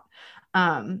things out.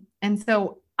 And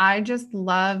so I just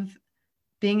love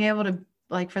being able to,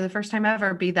 like, for the first time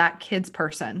ever, be that kid's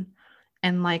person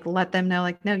and like, let them know,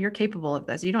 like, no, you're capable of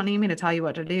this. You don't need me to tell you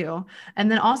what to do.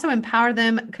 And then also empower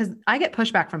them, because I get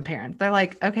pushback from parents. They're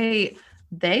like, okay,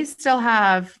 they still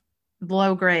have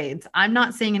low grades. I'm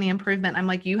not seeing any improvement. I'm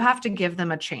like, you have to give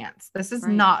them a chance. This is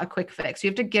not a quick fix. You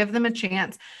have to give them a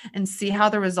chance and see how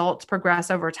the results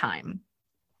progress over time.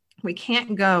 We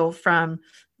can't go from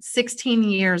 16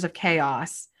 years of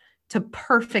chaos to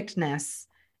perfectness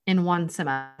in one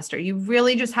semester. You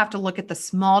really just have to look at the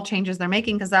small changes they're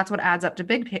making, because that's what adds up to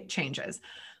big changes.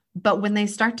 But when they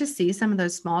start to see some of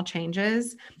those small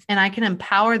changes, and I can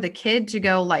empower the kid to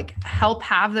go like help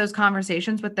have those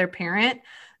conversations with their parent,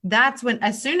 that's when,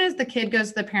 as soon as the kid goes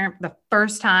to the parent the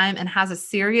first time and has a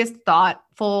serious,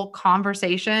 thoughtful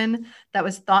conversation that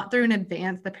was thought through in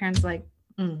advance, the parent's like,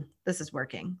 this is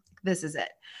working. This is it.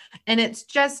 And it's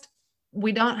just,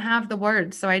 we don't have the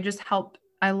words. So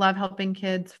I love helping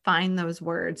kids find those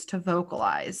words to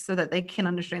vocalize so that they can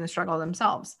understand the struggle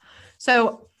themselves.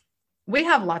 So we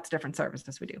have lots of different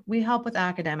services we do. We help with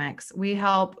academics. We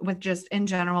help with just in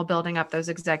general, building up those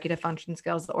executive function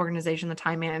skills, the organization, the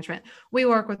time management. We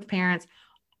work with parents.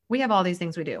 We have all these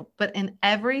things we do, but in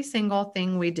every single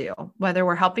thing we do, whether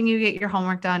we're helping you get your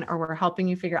homework done or we're helping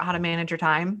you figure out how to manage your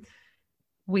time,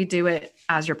 we do it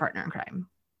as your partner in crime.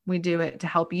 We do it to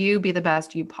help you be the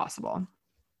best you possible.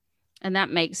 And that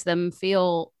makes them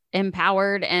feel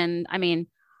empowered. And I mean,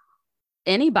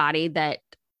 anybody that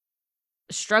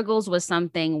struggles with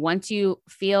something, once you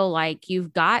feel like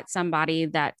you've got somebody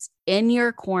that's in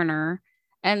your corner,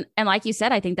 and like you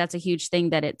said, I think that's a huge thing,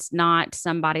 that it's not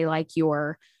somebody like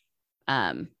your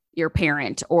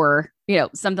parent or,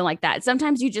 something like that.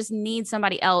 Sometimes you just need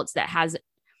somebody else that has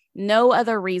no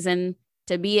other reason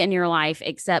to be in your life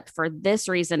except for this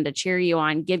reason, to cheer you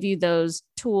on, give you those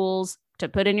tools to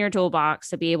put in your toolbox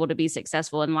to be able to be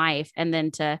successful in life. And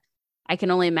then I can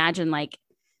only imagine like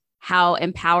how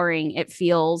empowering it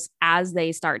feels as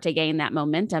they start to gain that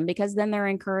momentum, because then they're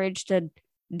encouraged to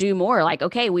do more. Like,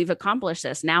 okay, we've accomplished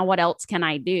this. Now what else can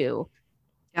I do?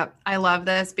 Yep. I love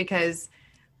this because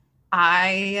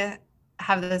I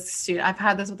have this student. I've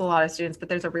had this with a lot of students, but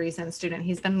there's a recent student.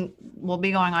 We'll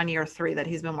be going on year 3 that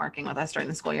he's been working with us during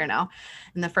the school year now.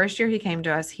 And the first year he came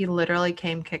to us, he literally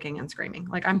came kicking and screaming.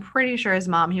 Like, I'm pretty sure his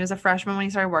mom, he was a freshman when he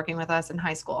started working with us in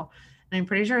high school. And I'm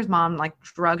pretty sure his mom like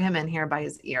drug him in here by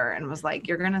his ear and was like,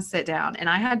 you're going to sit down. And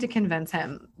I had to convince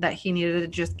him that he needed to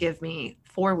just give me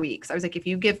 4 weeks. I was like, if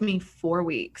you give me 4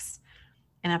 weeks,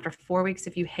 and after 4 weeks,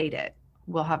 if you hate it,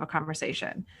 we'll have a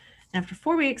conversation. And after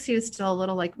 4 weeks, he was still a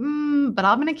little like, but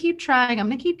I'm going to keep trying. I'm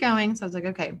going to keep going. So I was like,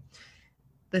 okay.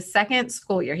 The second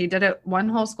school year, he did it one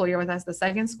whole school year with us. The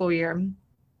second school year,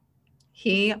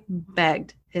 he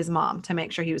begged his mom to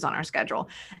make sure he was on our schedule.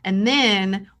 And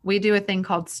then we do a thing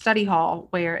called study hall,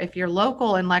 where if you're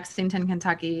local in Lexington,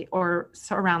 Kentucky, or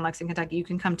around Lexington, Kentucky, you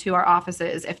can come to our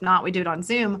offices. If not, we do it on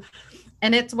Zoom.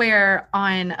 And it's where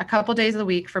on a couple days of the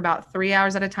week for about 3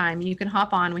 hours at a time, you can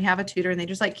hop on. We have a tutor and they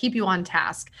just like keep you on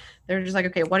task. They're just like,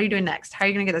 okay, what are you doing next? How are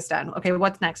you going to get this done? Okay,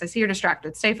 what's next? I see you're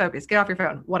distracted. Stay focused. Get off your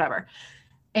phone, whatever.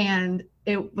 And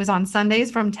it was on Sundays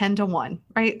from 10 to 1,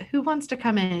 right? Who wants to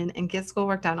come in and get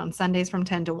schoolwork done on Sundays from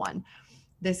 10 to 1?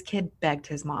 This kid begged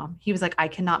his mom. He was like, I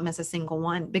cannot miss a single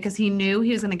one, because he knew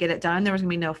he was going to get it done. There was going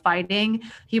to be no fighting.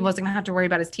 He wasn't going to have to worry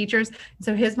about his teachers.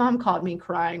 So his mom called me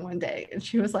crying one day and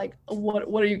she was like,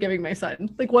 what are you giving my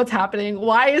son? Like, what's happening?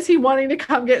 Why is he wanting to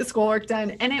come get schoolwork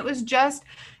done? And it was just,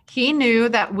 he knew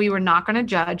that we were not going to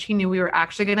judge. He knew we were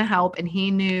actually going to help. And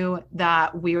he knew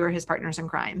that we were his partners in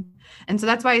crime. And so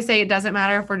that's why I say it doesn't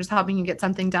matter if we're just helping you get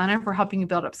something done or if we're helping you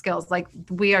build up skills. Like,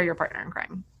 we are your partner in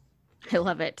crime. I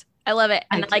love it. I love it.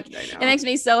 And it makes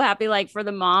me so happy, like, for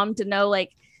the mom to know,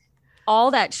 like, all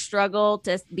that struggle,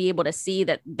 to be able to see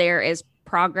that there is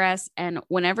progress. And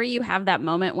whenever you have that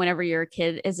moment, whenever your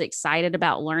kid is excited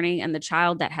about learning, and the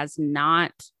child that has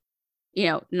not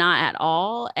at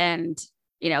all, and,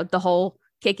 the whole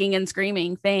kicking and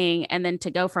screaming thing, and then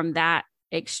to go from that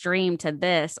extreme to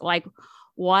this, like,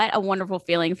 what a wonderful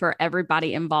feeling for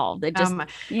everybody involved. It just,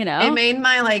 it made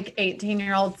my like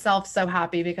 18-year-old self so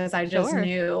happy, because I just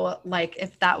knew, like,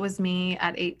 if that was me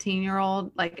at 18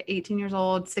 years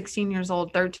old, 16 years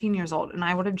old, 13 years old, and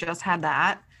I would have just had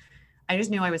that, I just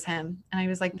knew I was him. And I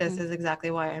was like, this is exactly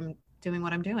why I'm doing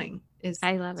what I'm doing.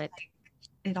 I love it.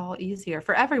 It all easier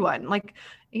for everyone. Like,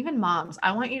 even moms,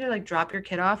 I want you to like drop your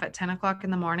kid off at 10 o'clock in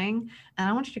the morning, and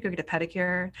I want you to go get a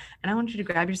pedicure, and I want you to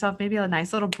grab yourself maybe a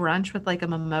nice little brunch with like a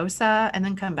mimosa, and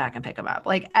then come back and pick them up.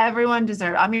 Like, everyone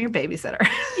deserves, I'm your babysitter.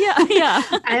 Yeah.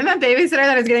 I'm a babysitter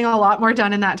that is getting a lot more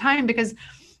done in that time, because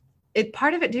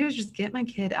part of it too is just get my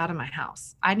kid out of my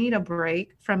house. I need a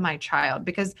break from my child,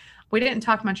 because we didn't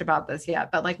talk much about this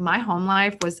yet, but like, my home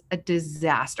life was a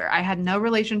disaster. I had no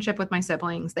relationship with my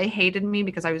siblings. They hated me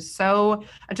because I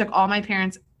took all my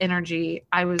parents' energy.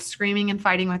 I was screaming and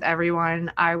fighting with everyone.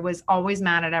 I was always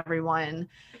mad at everyone.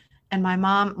 And my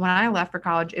mom, when I left for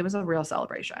college, it was a real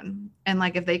celebration. And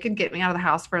like, if they could get me out of the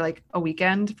house for like a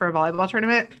weekend for a volleyball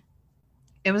tournament,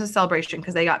 it was a celebration,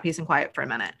 because they got peace and quiet for a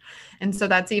minute. And so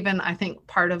that's even, I think,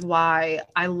 part of why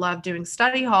I love doing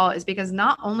study hall, is because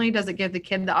not only does it give the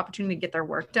kid the opportunity to get their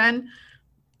work done,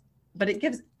 but it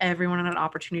gives everyone an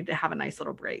opportunity to have a nice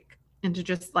little break and to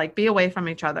just like be away from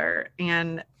each other.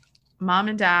 And mom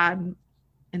and dad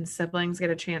and siblings get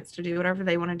a chance to do whatever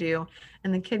they want to do.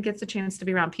 And the kid gets a chance to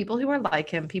be around people who are like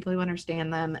him, people who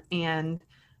understand them, and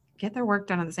get their work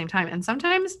done at the same time. And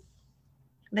sometimes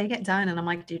they get done and I'm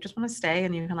like, do you just want to stay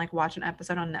and you can like watch an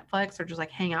episode on Netflix, or just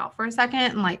like hang out for a second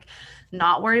and like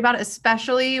not worry about it,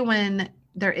 especially when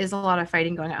there is a lot of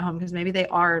fighting going at home, because maybe they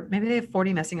have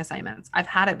 40 missing assignments. I've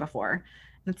had it before.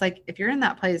 And it's like, if you're in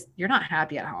that place, you're not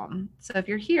happy at home. So if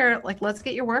you're here, like, let's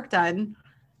get your work done.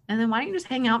 And then why don't you just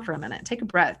hang out for a minute, take a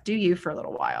breath, do you for a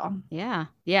little while. Yeah.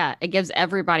 Yeah. It gives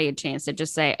everybody a chance to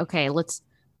just say, okay, let's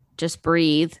just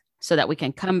breathe, so that we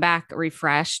can come back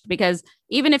refreshed. Because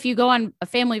even if you go on a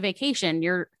family vacation,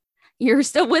 you're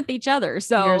still with each other.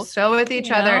 So you're still with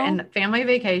each other. And family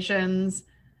vacations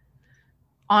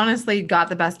honestly got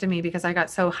the best of me because I got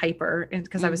so hyper and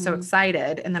because I was so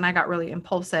excited. And then I got really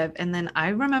impulsive. And then I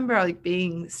remember like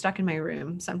being stuck in my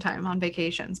room sometime on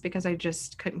vacations because I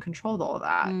just couldn't control all of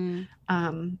that.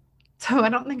 So I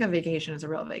don't think a vacation is a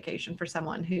real vacation for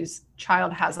someone whose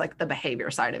child has like the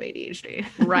behavior side of ADHD.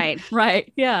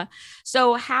 Right. Yeah.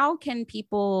 So how can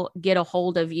people get a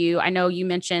hold of you? I know you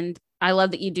mentioned, I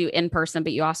love that you do in person,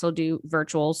 but you also do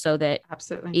virtual so that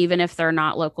Absolutely. even if they're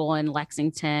not local in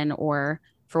Lexington or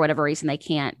for whatever reason they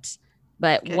can't,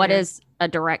 but what is a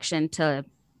direction to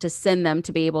send them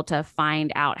to be able to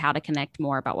find out how to connect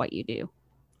more about what you do?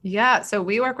 Yeah. So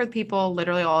we work with people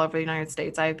literally all over the United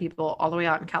States. I have people all the way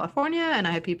out in California and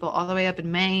I have people all the way up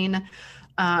in Maine.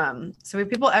 So we have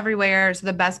people everywhere. So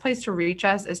the best place to reach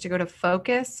us is to go to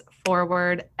Focus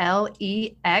Forward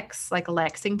LEX, like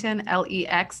Lexington,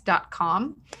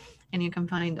 LEX.com. And you can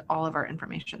find all of our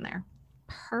information there.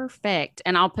 Perfect.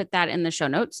 And I'll put that in the show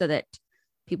notes so that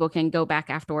people can go back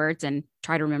afterwards and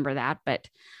try to remember that. But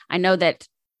I know that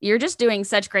you're just doing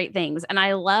such great things. And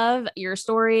I love your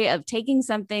story of taking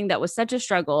something that was such a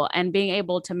struggle and being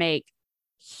able to make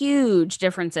huge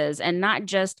differences, and not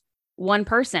just one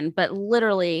person, but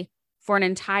literally for an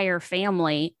entire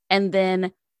family. And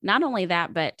then not only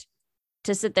that, but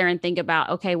to sit there and think about,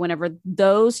 okay, whenever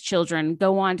those children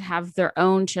go on to have their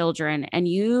own children and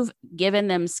you've given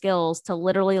them skills to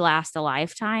literally last a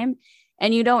lifetime,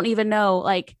 and you don't even know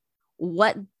like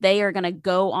what they are going to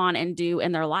go on and do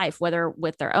in their life, whether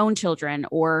with their own children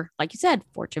or, like you said,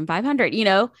 Fortune 500,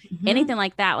 anything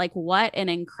like that. Like, what an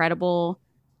incredible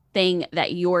thing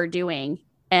that you're doing.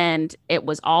 And it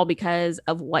was all because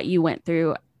of what you went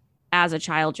through as a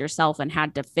child yourself and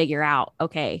had to figure out,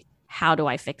 okay, how do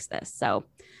I fix this? So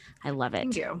I love it.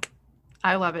 Thank you.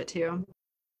 I love it too.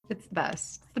 It's the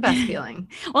best. It's the best feeling.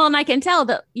 Well, and I can tell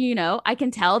that,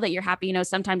 you're happy.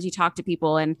 Sometimes you talk to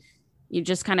people and you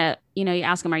just kind of, you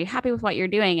ask them, are you happy with what you're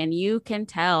doing? And you can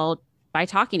tell by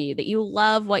talking to you that you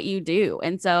love what you do.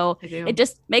 And so it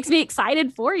just makes me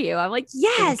excited for you. I'm like,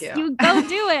 yes, you go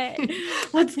do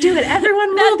it. Let's do it. Everyone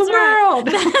rule the world.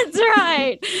 That's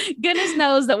right. Goodness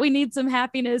knows that we need some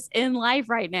happiness in life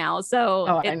right now. So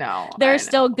I know. There's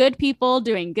still good people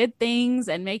doing good things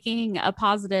and making a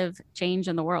positive change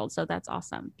in the world. So that's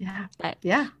awesome. Yeah. But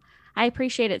yeah. I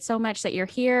appreciate it so much that you're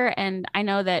here. And I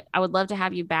know that I would love to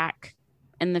have you back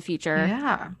in the future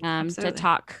to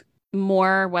talk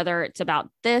more, whether it's about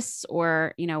this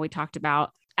or, we talked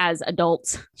about as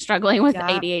adults struggling with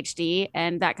ADHD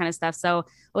and that kind of stuff. So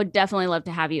I would definitely love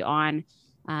to have you on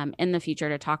in the future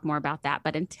to talk more about that.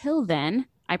 But until then,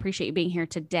 I appreciate you being here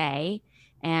today.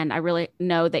 And I really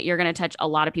know that you're going to touch a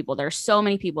lot of people. There are so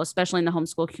many people, especially in the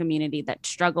homeschool community, that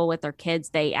struggle with their kids.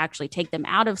 They actually take them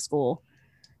out of school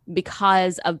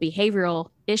because of behavioral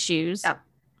issues. Yep.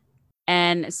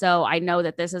 And so I know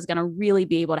that this is going to really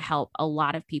be able to help a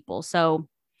lot of people. So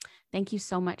thank you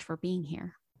so much for being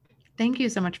here. Thank you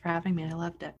so much for having me. I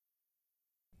loved it.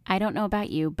 I don't know about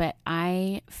you, but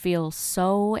I feel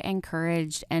so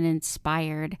encouraged and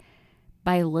inspired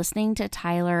by listening to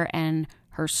Tyler and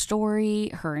her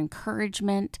story, her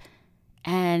encouragement,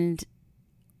 and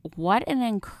what an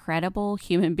incredible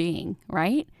human being,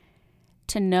 right?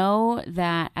 To know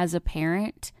that as a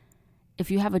parent, if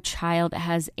you have a child that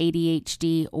has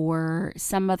ADHD or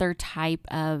some other type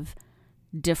of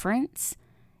difference,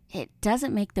 it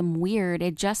doesn't make them weird.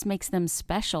 It just makes them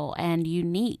special and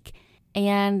unique.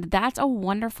 And that's a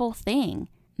wonderful thing.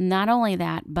 Not only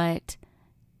that, but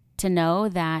to know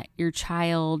that your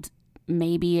child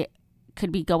maybe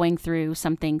could be going through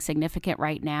something significant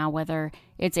right now, whether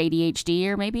it's ADHD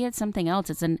or maybe it's something else.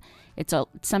 It's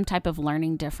some type of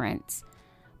learning difference.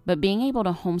 But being able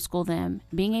to homeschool them,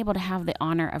 being able to have the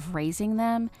honor of raising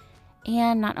them,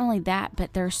 and not only that,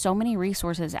 but there are so many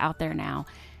resources out there now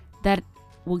that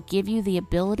will give you the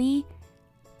ability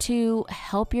to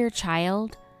help your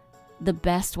child the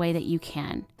best way that you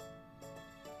can.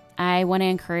 I want to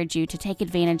encourage you to take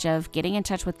advantage of getting in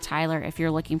touch with Tyler if you're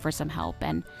looking for some help.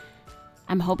 And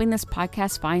I'm hoping this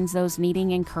podcast finds those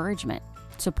needing encouragement,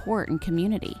 support, and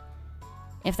community.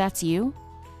 If that's you,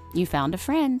 you found a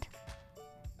friend.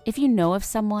 If you know of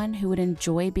someone who would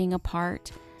enjoy being a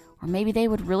part, or maybe they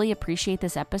would really appreciate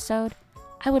this episode,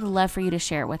 I would love for you to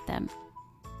share it with them.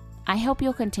 I hope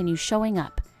you'll continue showing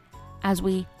up as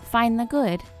we find the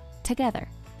good together.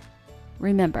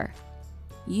 Remember,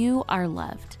 you are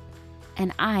loved,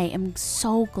 and I am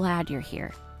so glad you're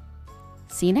here.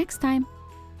 See you next time.